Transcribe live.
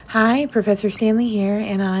Hi, Professor Stanley here,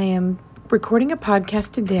 and I am recording a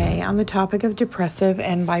podcast today on the topic of depressive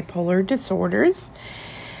and bipolar disorders.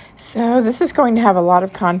 So this is going to have a lot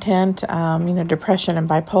of content. Depression and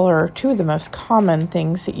bipolar are two of the most common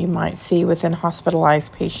things that you might see within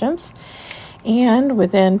hospitalized patients and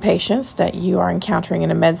within patients that you are encountering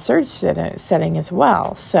in a med-surg setting as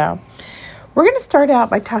well. So we're going to start out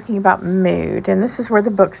by talking about mood, and this is where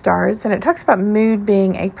the book starts, and it talks about mood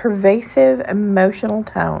being a pervasive emotional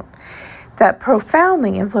tone that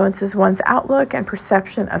profoundly influences one's outlook and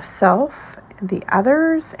perception of self, the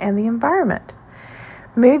others, and the environment.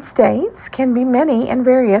 Mood states can be many and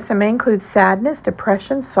various and may include sadness,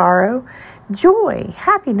 depression, sorrow, joy,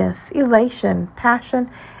 happiness, elation,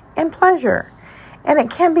 passion, and pleasure. And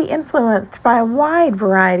it can be influenced by a wide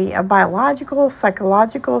variety of biological,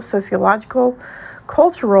 psychological, sociological,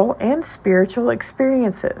 cultural, and spiritual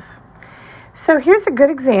experiences. So here's a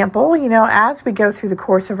good example. As we go through the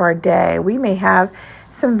course of our day, we may have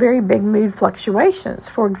some very big mood fluctuations.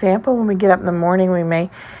 For example, when we get up in the morning, we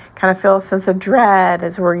may kind of feel a sense of dread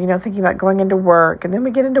as we're, thinking about going into work. And then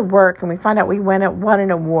we get into work and we find out we won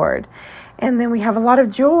an award. And then we have a lot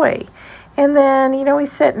of joy. And then, we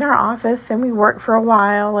sit in our office and we work for a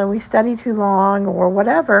while and we study too long or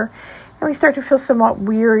whatever, and we start to feel somewhat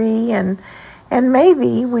weary and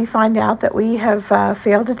maybe we find out that we have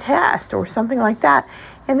failed a test or something like that,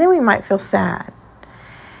 and then we might feel sad.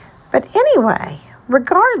 But anyway,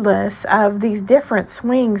 regardless of these different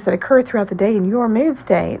swings that occur throughout the day in your mood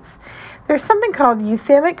states, there's something called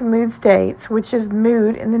euthymic mood states, which is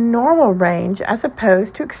mood in the normal range as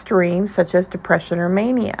opposed to extremes such as depression or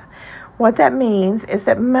mania. What that means is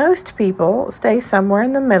that most people stay somewhere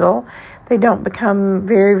in the middle. They don't become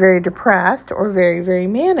very, very depressed or very, very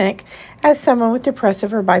manic as someone with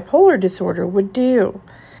depressive or bipolar disorder would do.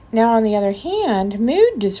 Now, on the other hand,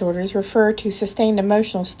 mood disorders refer to sustained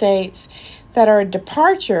emotional states that are a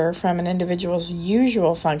departure from an individual's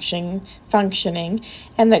usual functioning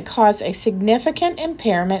and that cause a significant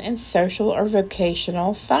impairment in social or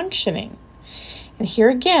vocational functioning. And here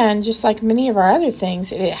again, just like many of our other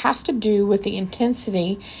things, it has to do with the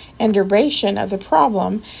intensity and duration of the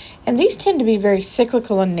problem, and these tend to be very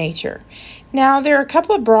cyclical in nature. Now, there are a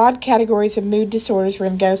couple of broad categories of mood disorders we're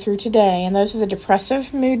going to go through today, and those are the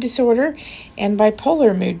depressive mood disorder and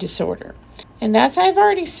bipolar mood disorder. And as I've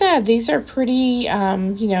already said, these are pretty,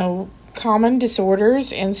 common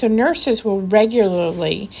disorders, and so nurses will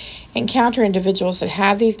regularly encounter individuals that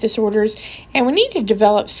have these disorders, and we need to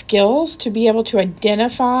develop skills to be able to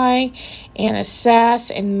identify and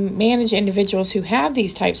assess and manage individuals who have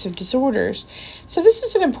these types of disorders. So this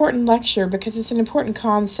is an important lecture because it's an important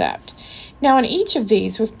concept. Now, in each of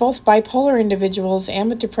these, with both bipolar individuals and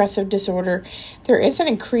with depressive disorder, there is an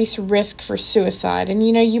increased risk for suicide. And,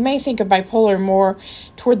 you may think of bipolar more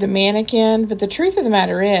toward the manic end, but the truth of the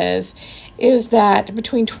matter is that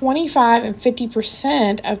between 25 and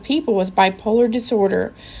 50% of people with bipolar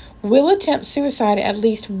disorder will attempt suicide at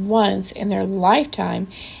least once in their lifetime,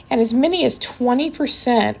 and as many as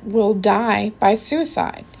 20% will die by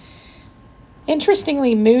suicide.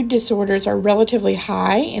 Interestingly, mood disorders are relatively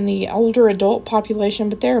high in the older adult population,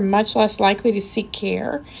 but they're much less likely to seek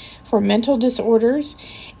care for mental disorders.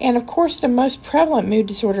 And of course, the most prevalent mood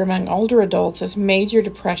disorder among older adults is major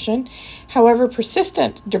depression. However,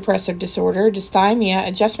 persistent depressive disorder, dysthymia,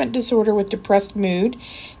 adjustment disorder with depressed mood,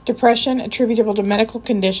 depression attributable to medical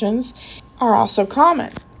conditions are also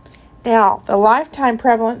common. Now, the lifetime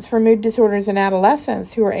prevalence for mood disorders in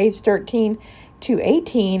adolescents who are age 13 to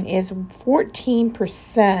 18 is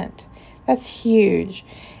 14%. That's huge.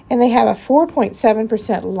 And they have a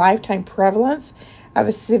 4.7% lifetime prevalence of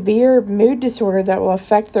a severe mood disorder that will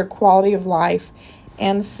affect their quality of life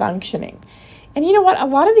and functioning. And you know what? A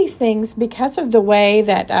lot of these things, because of the way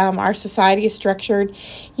that our society is structured,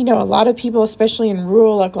 a lot of people, especially in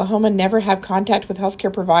rural Oklahoma, never have contact with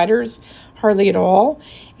healthcare providers, hardly at all.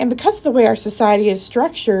 And because of the way our society is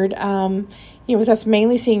structured, with us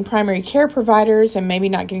mainly seeing primary care providers and maybe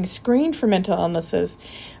not getting screened for mental illnesses,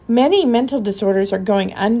 many mental disorders are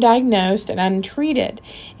going undiagnosed and untreated.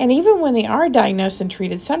 And even when they are diagnosed and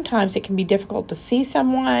treated, sometimes it can be difficult to see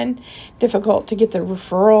someone, difficult to get the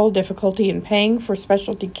referral, difficulty in paying for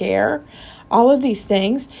specialty care, all of these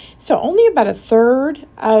things. So only about a third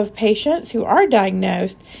of patients who are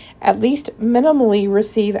diagnosed at least minimally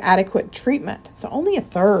receive adequate treatment. So only a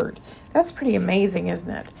third. That's pretty amazing, isn't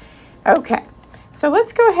it? Okay. So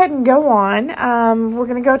let's go ahead and go on. We're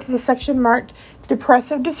going to go to the section marked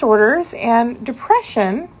depressive disorders. And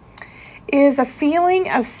depression is a feeling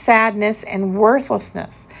of sadness and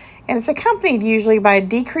worthlessness. And it's accompanied usually by a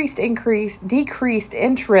decreased interest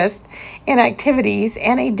in activities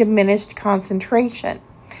and a diminished concentration.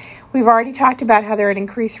 We've already talked about how they're at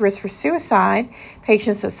increased risk for suicide,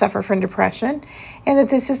 patients that suffer from depression, and that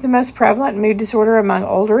this is the most prevalent mood disorder among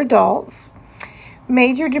older adults.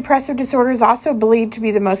 Major depressive disorder is also believed to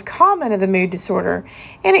be the most common of the mood disorder,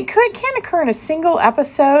 and it can occur in a single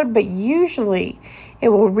episode, but usually it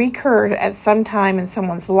will recur at some time in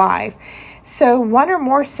someone's life. So one or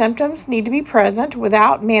more symptoms need to be present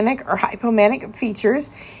without manic or hypomanic features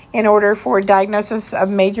in order for a diagnosis of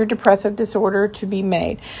major depressive disorder to be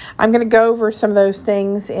made. I'm going to go over some of those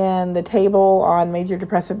things in the table on major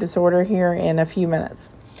depressive disorder here in a few minutes.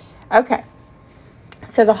 Okay,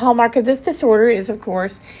 so the hallmark of this disorder is, of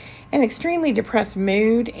course, an extremely depressed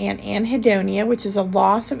mood and anhedonia, which is a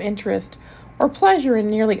loss of interest or pleasure in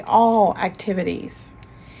nearly all activities.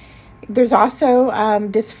 There's also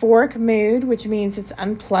dysphoric mood, which means it's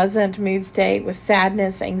unpleasant mood state with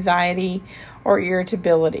sadness, anxiety, or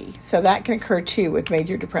irritability. So that can occur too with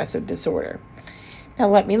major depressive disorder. Now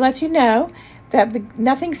let me let you know that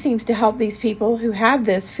nothing seems to help these people who have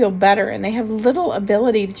this feel better, and they have little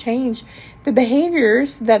ability to change the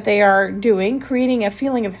behaviors that they are doing, creating a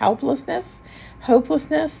feeling of helplessness,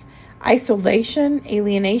 hopelessness, isolation,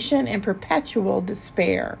 alienation, and perpetual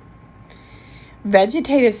despair.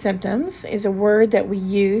 Vegetative symptoms is a word that we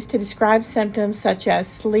use to describe symptoms such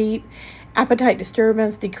as sleep, appetite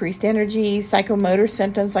disturbance, decreased energy, psychomotor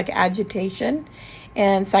symptoms like agitation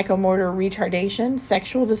and psychomotor retardation,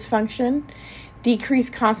 sexual dysfunction,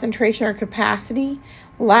 decreased concentration or capacity,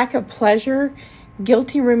 lack of pleasure,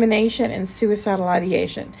 guilty rumination, and suicidal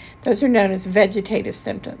ideation. Those are known as vegetative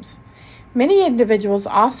symptoms. Many individuals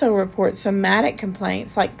also report somatic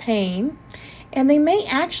complaints like pain, and they may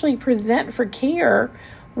actually present for care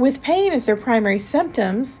with pain as their primary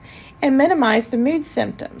symptoms and minimize the mood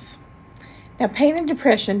symptoms. Now, pain and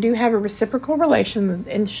depression do have a reciprocal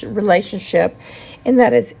relationship in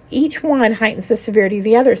that as each one heightens the severity of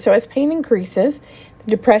the other. So as pain increases,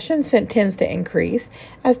 the depression tends to increase.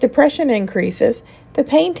 As depression increases, the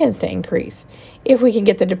pain tends to increase. If we can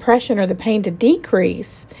get the depression or the pain to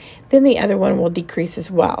decrease, then the other one will decrease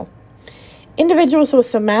as well. Individuals with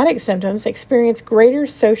somatic symptoms experience greater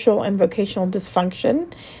social and vocational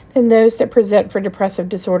dysfunction than those that present for depressive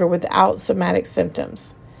disorder without somatic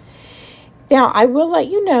symptoms. Now, I will let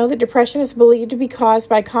you know that depression is believed to be caused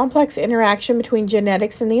by complex interaction between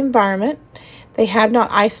genetics and the environment. They have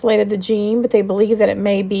not isolated the gene, but they believe that it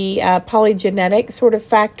may be a polygenetic sort of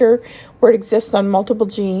factor where it exists on multiple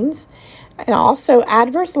genes. And also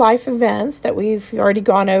adverse life events that we've already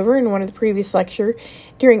gone over in one of the previous lectures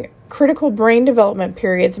during critical brain development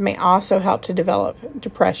periods may also help to develop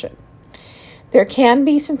depression. There can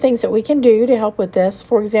be some things that we can do to help with this.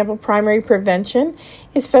 For example, primary prevention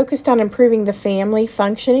is focused on improving the family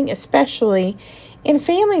functioning, especially in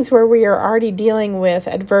families where we are already dealing with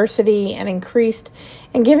adversity and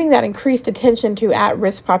giving that increased attention to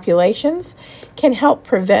at-risk populations can help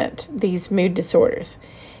prevent these mood disorders.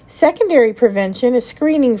 Secondary prevention is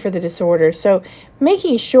screening for the disorder, so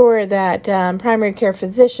making sure that primary care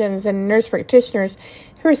physicians and nurse practitioners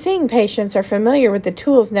who are seeing patients are familiar with the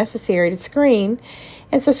tools necessary to screen,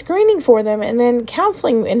 and so screening for them and then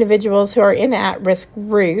counseling individuals who are in at-risk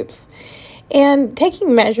groups and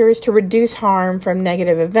taking measures to reduce harm from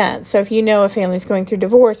negative events. So if you know a family is going through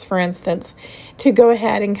divorce, for instance, to go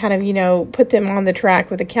ahead and kind of, put them on the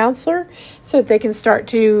track with a counselor so that they can start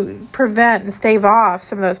to prevent and stave off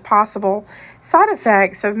some of those possible side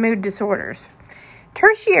effects of mood disorders.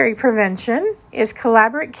 Tertiary prevention is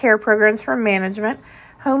collaborative care programs for management,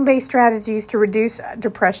 home-based strategies to reduce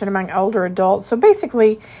depression among older adults. So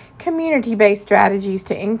basically, community-based strategies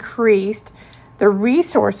to increase the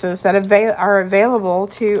resources that are available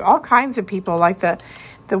to all kinds of people, like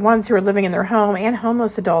the ones who are living in their home and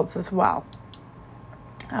homeless adults as well.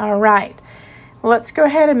 All right, let's go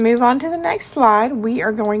ahead and move on to the next slide. We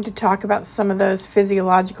are going to talk about some of those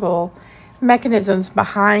physiological mechanisms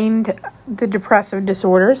behind the depressive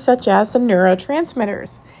disorders, such as the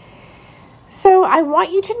neurotransmitters. So I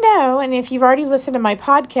want you to know, and if you've already listened to my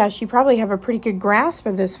podcast, you probably have a pretty good grasp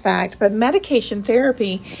of this fact, but medication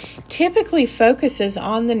therapy typically focuses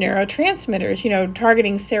on the neurotransmitters,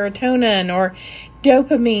 targeting serotonin or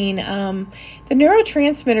dopamine. The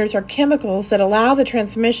neurotransmitters are chemicals that allow the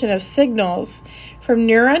transmission of signals from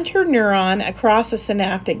neuron to neuron across a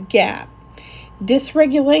synaptic gap.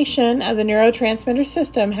 Dysregulation of the neurotransmitter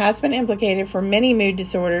system has been implicated for many mood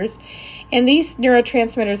disorders, and these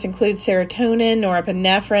neurotransmitters include serotonin,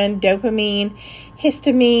 norepinephrine, dopamine,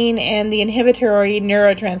 histamine, and the inhibitory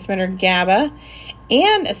neurotransmitter GABA,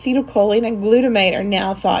 and acetylcholine and glutamate are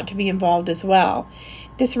now thought to be involved as well.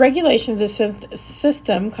 Dysregulation of the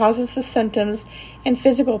system causes the symptoms and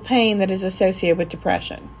physical pain that is associated with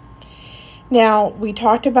depression. Now, we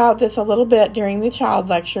talked about this a little bit during the child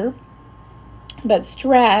lecture, but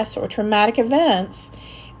stress or traumatic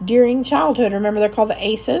events during childhood, remember they're called the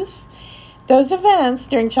ACEs, those events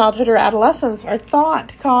during childhood or adolescence are thought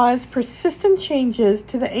to cause persistent changes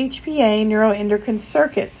to the HPA neuroendocrine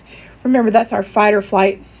circuits. Remember, that's our fight or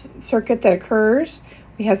flight circuit that occurs.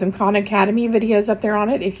 We have some Khan Academy videos up there on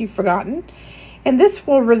it if you've forgotten. And this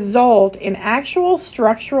will result in actual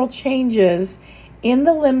structural changes in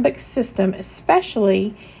the limbic system,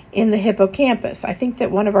 especially in the hippocampus. I think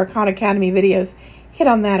that one of our Khan Academy videos hit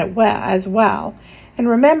on that as well. And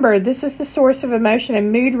remember, this is the source of emotion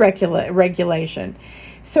and mood regulation.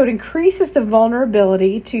 So it increases the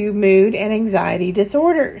vulnerability to mood and anxiety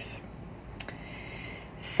disorders.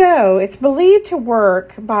 So it's believed to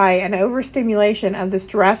work by an overstimulation of the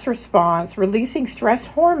stress response, releasing stress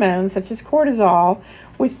hormones such as cortisol,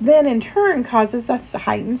 which then in turn causes us to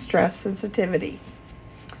heighten stress sensitivity.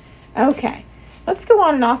 Okay, let's go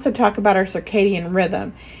on and also talk about our circadian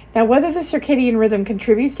rhythm. Now, whether the circadian rhythm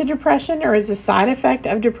contributes to depression or is a side effect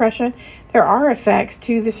of depression, there are effects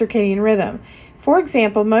to the circadian rhythm. For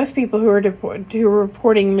example, most people who are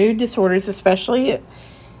reporting mood disorders, especially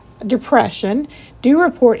depression, do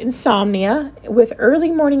report insomnia with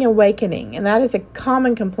early morning awakening, and that is a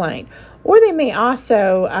common complaint. Or they may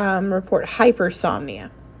also report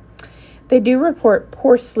hypersomnia. They do report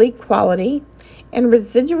poor sleep quality, and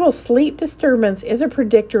residual sleep disturbance is a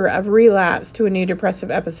predictor of relapse to a new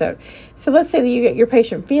depressive episode. So let's say that you get your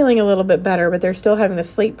patient feeling a little bit better, but they're still having the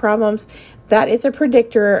sleep problems. That is a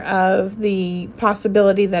predictor of the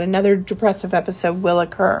possibility that another depressive episode will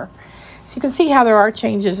occur. So you can see how there are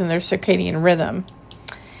changes in their circadian rhythm.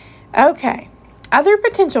 Okay. Other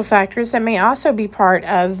potential factors that may also be part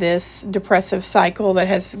of this depressive cycle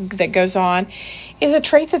that goes on is a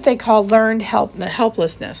trait that they call learned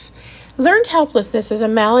helplessness. Learned helplessness is a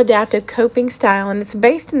maladaptive coping style, and it's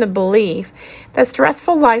based in the belief that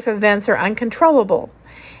stressful life events are uncontrollable.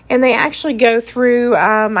 And they actually go through,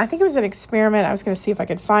 I think it was an experiment. I was going to see if I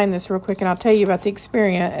could find this real quick, and I'll tell you about the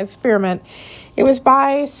experiment. It was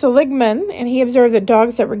by Seligman, and he observed that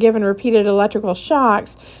dogs that were given repeated electrical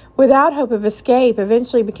shocks without hope of escape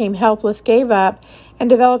eventually became helpless, gave up, and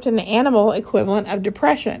developed an animal equivalent of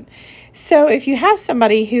depression. So if you have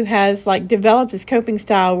somebody who has developed this coping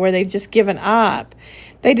style where they've just given up,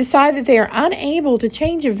 they decide that they are unable to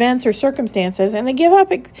change events or circumstances, and they give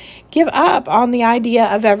up on the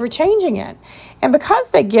idea of ever changing it. And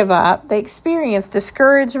because they give up, they experience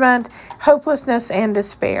discouragement, hopelessness, and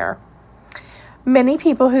despair. Many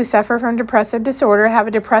people who suffer from depressive disorder have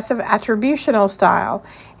a depressive attributional style,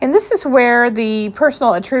 and this is where the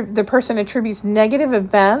person attributes negative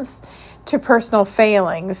events to personal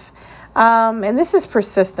failings. And this is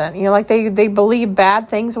persistent. They believe bad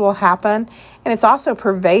things will happen, and it's also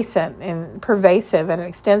pervasive and it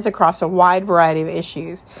extends across a wide variety of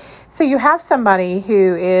issues. So you have somebody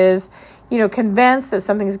who is, convinced that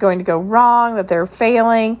something's going to go wrong, that they're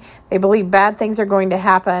failing. They believe bad things are going to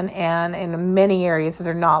happen, and in many areas of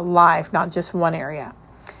their life, not just one area.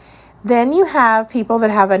 Then you have people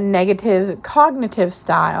that have a negative cognitive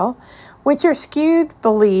style, which are skewed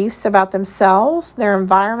beliefs about themselves, their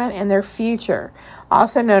environment, and their future,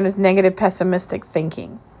 also known as negative pessimistic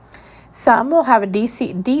thinking. Some will have a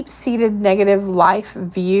deep-seated negative life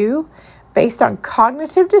view based on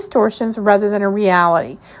cognitive distortions rather than a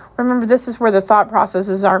reality. Remember, this is where the thought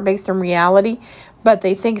processes aren't based on reality, but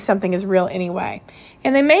they think something is real anyway.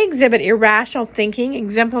 And they may exhibit irrational thinking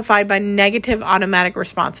exemplified by negative automatic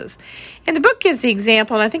responses. And the book gives the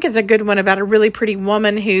example, and I think it's a good one, about a really pretty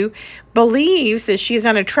woman who believes that she's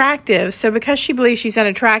unattractive. So because she believes she's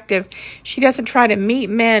unattractive, she doesn't try to meet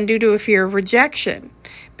men due to a fear of rejection,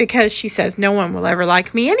 because she says no one will ever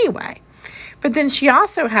like me anyway. But then she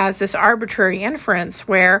also has this arbitrary inference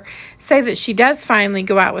where, say that she does finally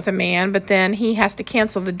go out with a man, but then he has to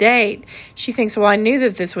cancel the date. She thinks, well, I knew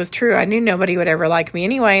that this was true. I knew nobody would ever like me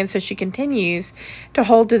anyway. And so she continues to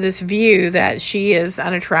hold to this view that she is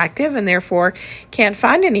unattractive and therefore can't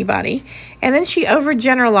find anybody. And then she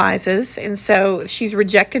overgeneralizes. And so she's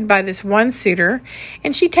rejected by this one suitor.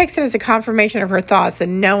 And she takes it as a confirmation of her thoughts that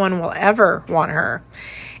no one will ever want her.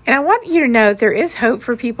 And I want you to know that there is hope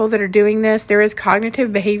for people that are doing this. There is cognitive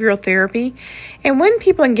behavioral therapy. And when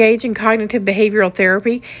people engage in cognitive behavioral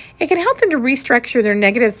therapy, it can help them to restructure their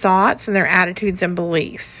negative thoughts and their attitudes and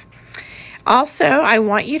beliefs. Also, I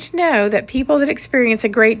want you to know that people that experience a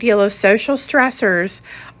great deal of social stressors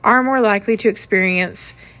are more likely to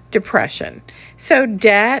experience depression. So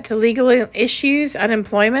debt, legal issues,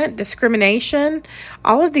 unemployment, discrimination,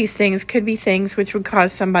 all of these things could be things which would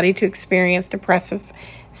cause somebody to experience depressive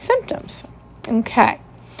symptoms. Okay.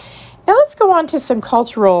 Now let's go on to some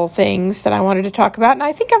cultural things that I wanted to talk about. And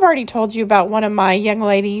I think I've already told you about one of my young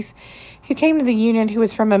ladies who came to the union who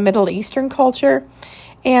was from a Middle Eastern culture.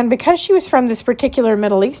 And because she was from this particular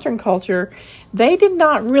Middle Eastern culture, they did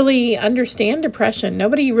not really understand depression.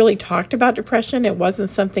 Nobody really talked about depression. It wasn't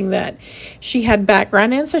something that she had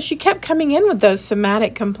background in. So she kept coming in with those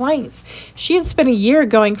somatic complaints. She had spent a year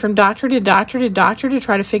going from doctor to doctor to doctor to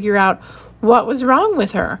try to figure out what was wrong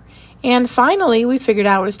with her. And finally, we figured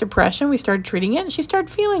out it was depression. We started treating it, and she started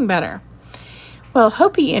feeling better. Well,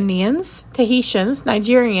 Hopi Indians, Tahitians,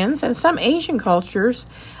 Nigerians, and some Asian cultures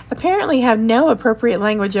apparently have no appropriate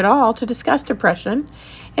language at all to discuss depression,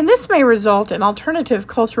 and this may result in alternative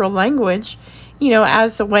cultural language,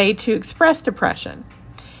 as a way to express depression.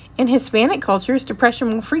 In Hispanic cultures,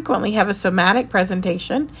 depression will frequently have a somatic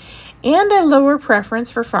presentation and a lower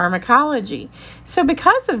preference for pharmacology. So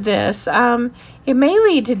because of this, it may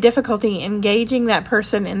lead to difficulty engaging that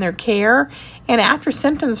person in their care. And after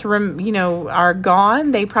symptoms, are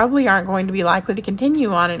gone, they probably aren't going to be likely to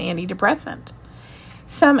continue on an antidepressant.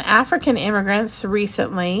 Some African immigrants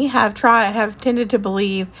recently have tended to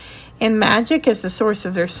believe in magic as the source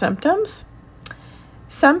of their symptoms.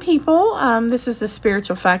 Some people, this is the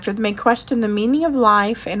spiritual factor, may question the meaning of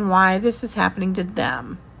life and why this is happening to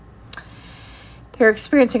them. They're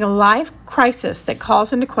experiencing a life crisis that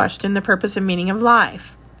calls into question the purpose and meaning of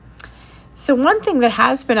life. So one thing that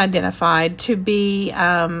has been identified to be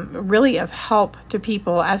really of help to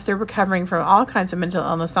people as they're recovering from all kinds of mental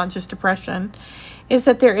illness, not just depression, is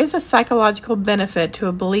that there is a psychological benefit to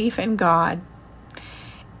a belief in God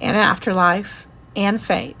and afterlife and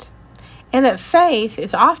fate. And that faith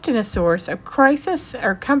is often a source of crisis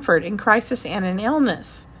or comfort in crisis and in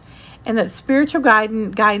illness. And that spiritual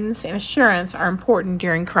guidance and assurance are important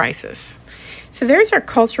during crisis. So there's our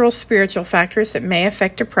cultural spiritual factors that may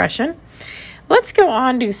affect depression. Let's go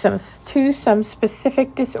on to some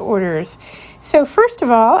specific disorders. So first of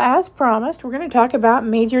all, as promised, we're going to talk about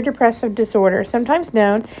major depressive disorder, sometimes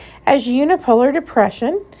known as unipolar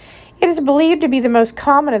depression. It is believed to be the most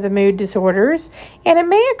common of the mood disorders, and it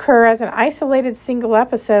may occur as an isolated single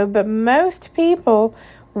episode, but most people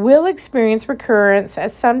will experience recurrence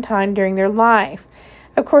at some time during their life.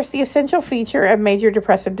 Of course, the essential feature of major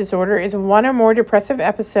depressive disorder is one or more depressive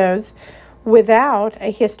episodes without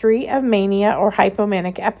a history of mania or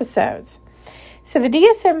hypomanic episodes. So the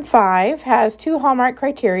DSM-5 has two hallmark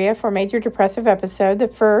criteria for major depressive episode. The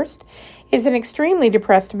first is an extremely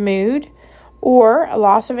depressed mood, or a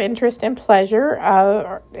loss of interest and pleasure,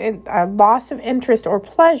 a loss of interest or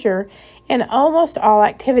pleasure in almost all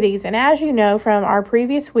activities. And as you know from our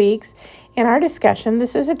previous weeks in our discussion,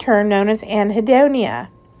 this is a term known as anhedonia.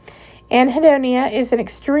 Anhedonia is an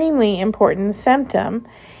extremely important symptom.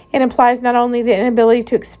 It implies not only the inability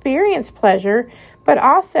to experience pleasure, but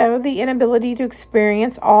also the inability to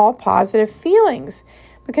experience all positive feelings.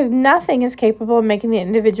 Because nothing is capable of making the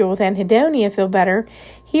individual with anhedonia feel better,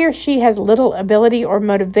 he or she has little ability or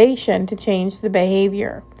motivation to change the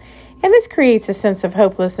behavior. And this creates a sense of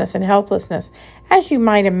hopelessness and helplessness, as you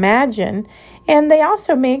might imagine. And they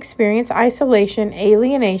also may experience isolation,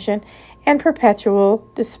 alienation, and perpetual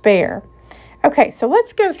despair. Okay, so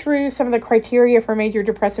let's go through some of the criteria for major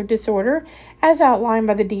depressive disorder as outlined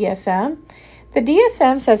by the DSM. The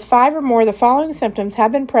DSM says 5 or more of the following symptoms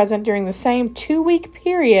have been present during the same 2-week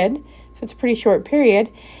period, so it's a pretty short period,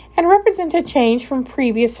 and represent a change from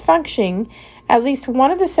previous functioning. At least one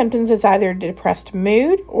of the symptoms is either a depressed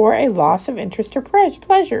mood or a loss of interest or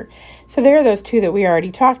pleasure. So there are those two that we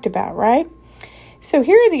already talked about, right? So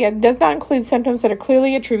here it does not include symptoms that are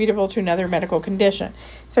clearly attributable to another medical condition.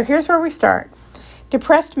 So here's where we start.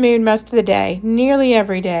 Depressed mood most of the day, nearly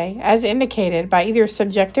every day, as indicated by either a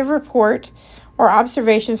subjective report or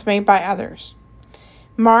observations made by others.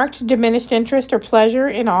 Marked diminished interest or pleasure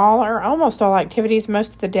in all or almost all activities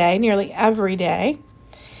most of the day, nearly every day.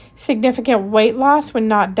 Significant weight loss when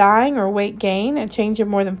not dying or weight gain, a change of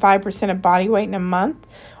more than 5% of body weight in a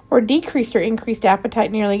month, or decreased or increased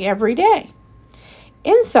appetite nearly every day.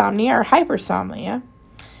 Insomnia or hypersomnia.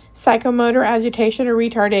 Psychomotor agitation or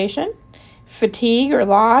retardation. Fatigue or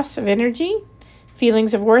loss of energy.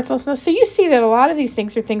 Feelings of worthlessness. So you see that a lot of these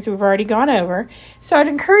things are things we've already gone over. So I'd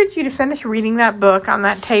encourage you to finish reading that book on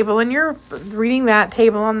that table on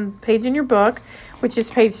the page in your book, which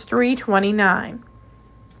is page 329.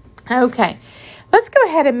 Okay, Let's go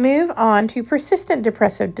ahead and move on to persistent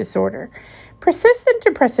depressive disorder. Persistent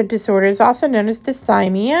depressive disorder is also known as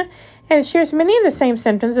dysthymia, and it shares many of the same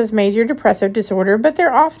symptoms as major depressive disorder, but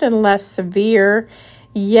they're often less severe,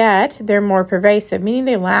 yet they're more pervasive, meaning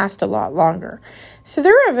they last a lot longer. So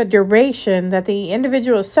they're of a duration that the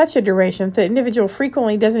individual is such a duration that the individual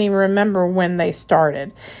frequently doesn't even remember when they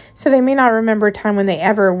started. So they may not remember a time when they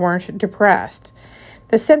ever weren't depressed.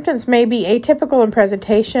 The symptoms may be atypical in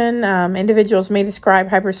presentation. Individuals may describe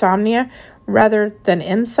hypersomnia rather than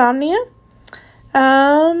insomnia.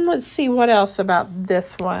 Let's see what else about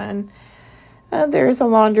this one. There's a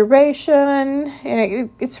long duration, and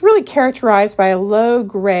it's really characterized by a low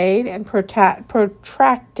grade and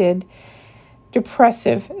protracted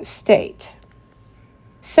depressive state.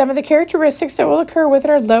 Some of the characteristics that will occur with it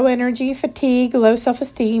are low energy, fatigue, low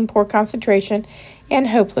self-esteem, poor concentration, and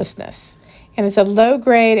hopelessness. And it's a low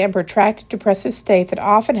grade and protracted depressive state that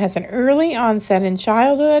often has an early onset in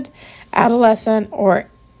childhood, adolescent, or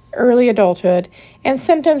early adulthood, and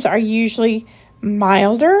symptoms are usually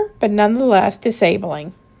milder, but nonetheless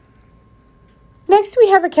disabling. Next, we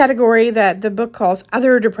have a category that the book calls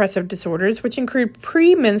other depressive disorders, which include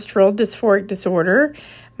premenstrual dysphoric disorder,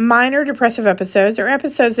 minor depressive episodes or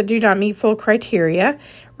episodes that do not meet full criteria,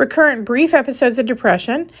 recurrent brief episodes of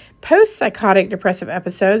depression, post-psychotic depressive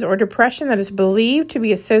episodes or depression that is believed to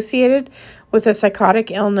be associated with a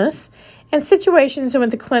psychotic illness, and situations in which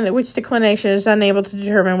the clinician is unable to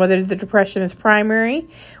determine whether the depression is primary,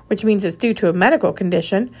 which means it's due to a medical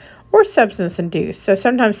condition, or substance-induced. So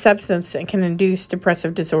sometimes substance can induce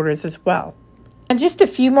depressive disorders as well. And just a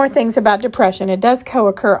few more things about depression. It does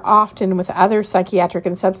co-occur often with other psychiatric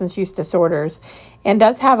and substance use disorders and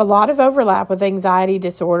does have a lot of overlap with anxiety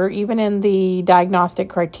disorder, even in the diagnostic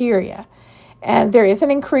criteria. And there is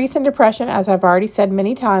an increase in depression, as I've already said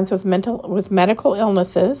many times, with medical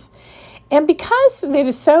illnesses. And because it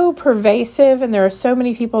is so pervasive and there are so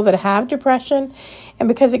many people that have depression, and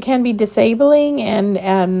because it can be disabling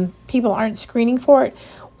and people aren't screening for it,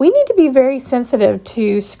 we need to be very sensitive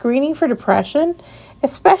to screening for depression,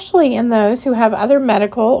 especially in those who have other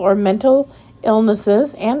medical or mental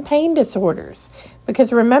illnesses and pain disorders.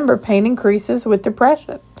 Because remember, pain increases with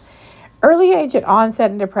depression. Early age at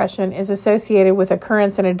onset in depression is associated with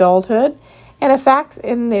occurrence in adulthood and affects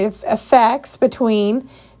between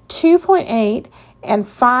 2.8 and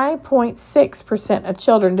 5.6% of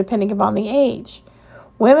children, depending upon the age.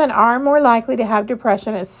 Women are more likely to have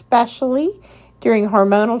depression, especially during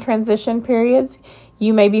hormonal transition periods.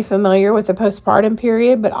 You may be familiar with the postpartum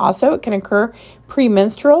period, but also it can occur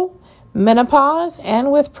premenstrual, menopause,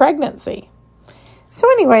 and with pregnancy.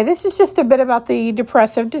 So anyway, this is just a bit about the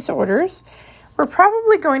depressive disorders. We're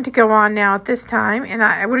probably going to go on now at this time, and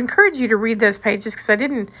I would encourage you to read those pages because I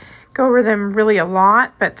didn't go over them really a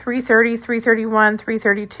lot, but 330, 331,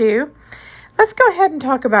 332. Let's go ahead and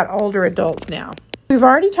talk about older adults now. We've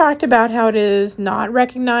already talked about how it is not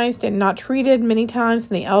recognized and not treated many times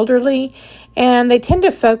in the elderly, and they tend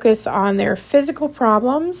to focus on their physical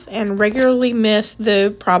problems and regularly miss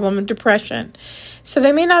the problem of depression. So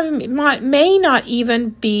they may not even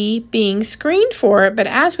be being screened for it, but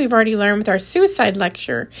as we've already learned with our suicide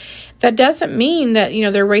lecture, that doesn't mean that,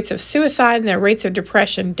 their rates of suicide and their rates of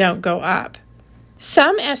depression don't go up.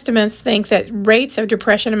 Some estimates think that rates of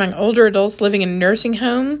depression among older adults living in a nursing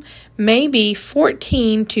home may be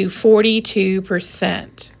 14 to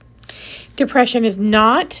 42%. Depression is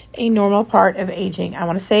not a normal part of aging. I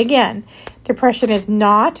want to say again, depression is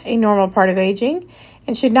not a normal part of aging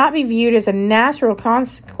and should not be viewed as a natural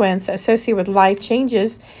consequence associated with life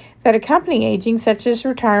changes that accompany aging, such as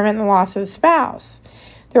retirement and the loss of a spouse.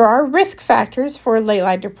 There are risk factors for late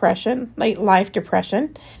life depression,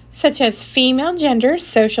 such as female gender,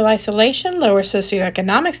 social isolation, lower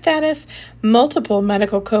socioeconomic status, multiple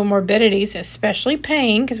medical comorbidities, especially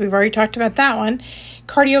pain, because we've already talked about that one,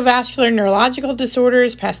 cardiovascular neurological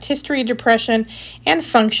disorders, past history of depression, and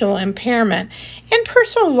functional impairment. And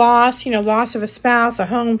personal loss, loss of a spouse, a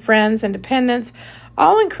home, friends, and dependents,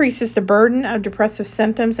 all increases the burden of depressive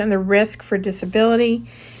symptoms and the risk for disability.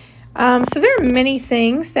 So there are many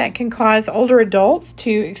things that can cause older adults to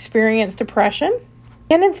experience depression.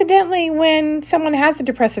 And incidentally, when someone has a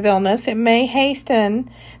depressive illness, it may hasten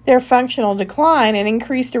their functional decline and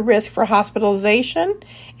increase the risk for hospitalization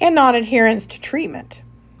and non-adherence to treatment.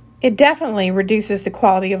 It definitely reduces the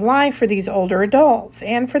quality of life for these older adults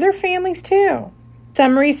and for their families too.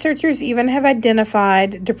 Some researchers even have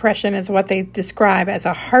identified depression as what they describe as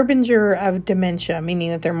a harbinger of dementia, meaning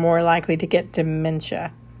that they're more likely to get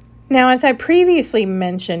dementia. Now, as I previously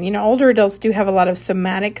mentioned, older adults do have a lot of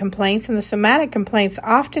somatic complaints, and the somatic complaints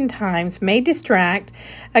oftentimes may distract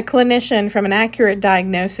a clinician from an accurate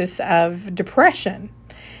diagnosis of depression.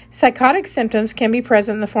 Psychotic symptoms can be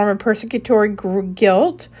present in the form of persecutory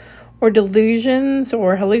guilt or delusions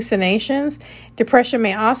or hallucinations. Depression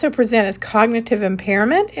may also present as cognitive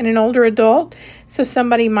impairment in an older adult, so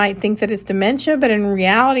somebody might think that it's dementia, but in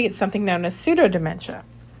reality it's something known as pseudodementia.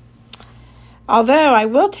 Although I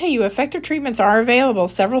will tell you, effective treatments are available.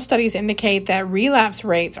 Several studies indicate that relapse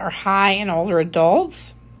rates are high in older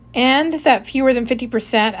adults, and that fewer than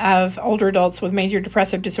 50% of older adults with major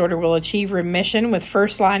depressive disorder will achieve remission with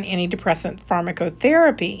first-line antidepressant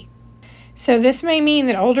pharmacotherapy. So this may mean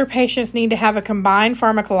that older patients need to have a combined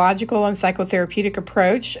pharmacological and psychotherapeutic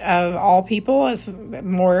approach of all people, as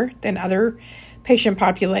more than other patient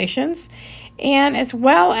populations, and as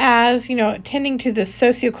well as, attending to the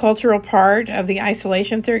sociocultural part of the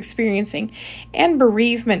isolation they're experiencing and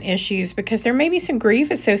bereavement issues, because there may be some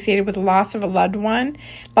grief associated with the loss of a loved one,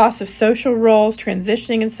 loss of social roles,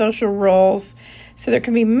 transitioning in social roles. So there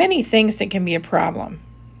can be many things that can be a problem.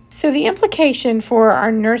 So the implication for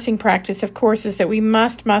our nursing practice, of course, is that we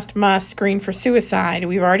must screen for suicide.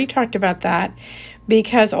 We've already talked about that,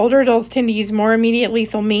 because older adults tend to use more immediate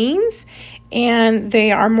lethal means, and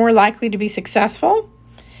they are more likely to be successful.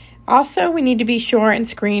 Also, we need to be sure and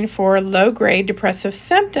screen for low-grade depressive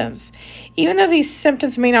symptoms. Even though these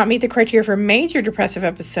symptoms may not meet the criteria for a major depressive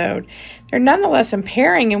episode, they're nonetheless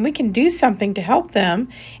impairing, and we can do something to help them,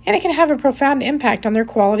 and it can have a profound impact on their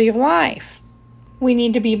quality of life. We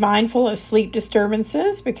need to be mindful of sleep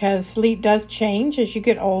disturbances, because sleep does change as you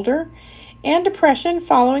get older, and depression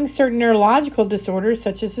following certain neurological disorders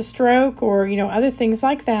such as a stroke or, other things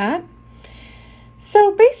like that.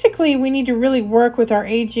 So basically, we need to really work with our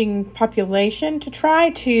aging population to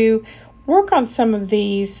try to work on some of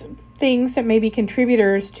these things that may be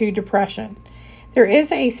contributors to depression. There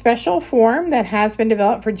is a special form that has been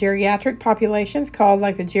developed for geriatric populations called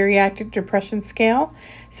the Geriatric Depression Scale.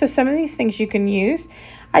 So some of these things you can use.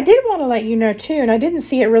 I did want to let you know too, and I didn't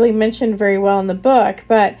see it really mentioned very well in the book,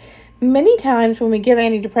 but many times when we give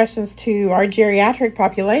antidepressants to our geriatric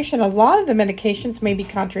population, a lot of the medications may be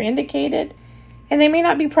contraindicated, and they may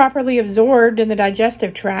not be properly absorbed in the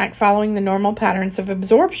digestive tract following the normal patterns of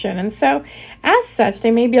absorption. And so, as such,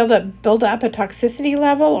 they may be able to build up a toxicity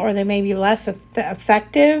level, or they may be less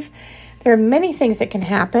effective. There are many things that can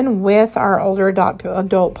happen with our older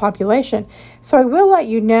adult population. So I will let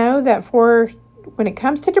you know that when it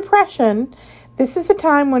comes to depression, this is a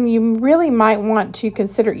time when you really might want to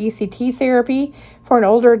consider ECT therapy for an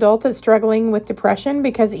older adult that's struggling with depression,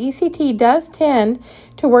 because ECT does tend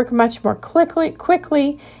to work much more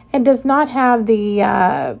quickly and does not have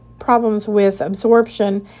the problems with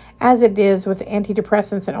absorption as it is with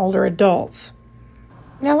antidepressants in older adults.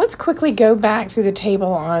 Now let's quickly go back through the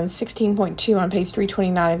table on 16.2 on page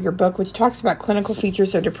 329 of your book, which talks about clinical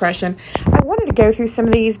features of depression. I wanted to go through some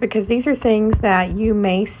of these because these are things that you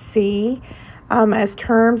may see as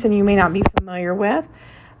terms and you may not be familiar with.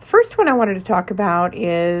 The first one I wanted to talk about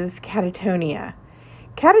is catatonia.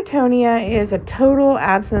 Catatonia is a total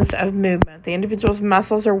absence of movement. The individual's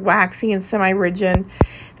muscles are waxy and semi-rigid.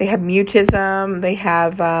 They have mutism. They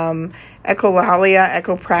have echolalia,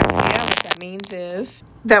 echopraxia. What that means is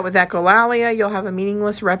that with echolalia, you'll have a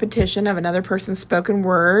meaningless repetition of another person's spoken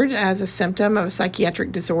word as a symptom of a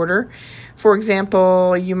psychiatric disorder. For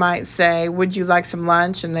example, you might say, "Would you like some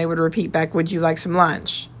lunch?" And they would repeat back, "Would you like some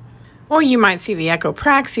lunch?" Or you might see the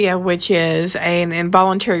echopraxia, which is an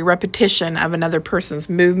involuntary repetition of another person's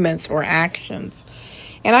movements or actions.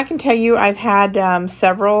 And I can tell you, I've had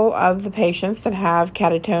several of the patients that have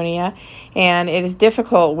catatonia, and it is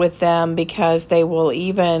difficult with them because they will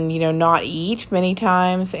even, not eat many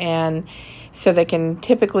times, and so they can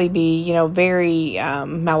typically be, very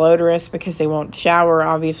malodorous because they won't shower.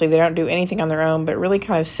 Obviously, they don't do anything on their own, but really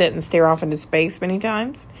kind of sit and stare off into space many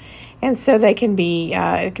times. And so they can be,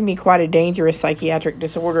 it can be quite a dangerous psychiatric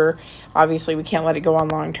disorder. Obviously, we can't let it go on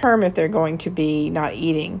long term if they're going to be not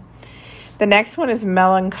eating. The next one is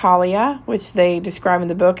melancholia, which they describe in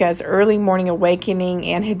the book as early morning awakening,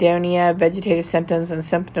 anhedonia, vegetative symptoms, and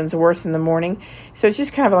symptoms worse in the morning. So it's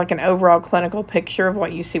just kind of like an overall clinical picture of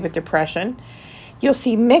what you see with depression. You'll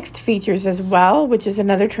see mixed features as well, which is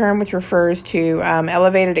another term which refers to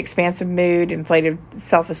elevated expansive mood, inflated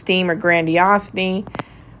self-esteem or grandiosity,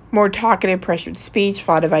 more talkative, pressured speech,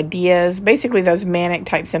 a lot of ideas, basically those manic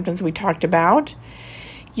type symptoms we talked about.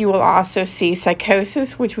 You will also see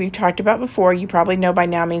psychosis, which we've talked about before. You probably know by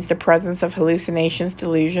now means the presence of hallucinations,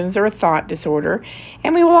 delusions, or a thought disorder.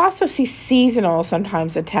 And we will also see seasonal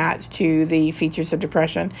sometimes attached to the features of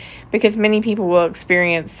depression, because many people will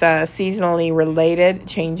experience seasonally related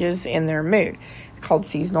changes in their mood, called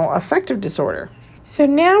seasonal affective disorder. So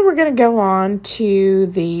now we're going to go on to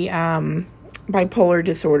the bipolar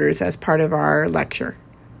disorders as part of our lecture.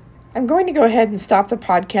 I'm going to go ahead and stop the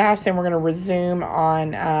podcast, and we're going to resume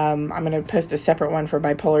on, I'm going to post a separate one for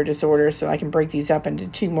bipolar disorder so I can break these up into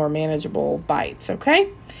 2 more manageable bites, okay?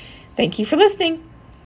 Thank you for listening.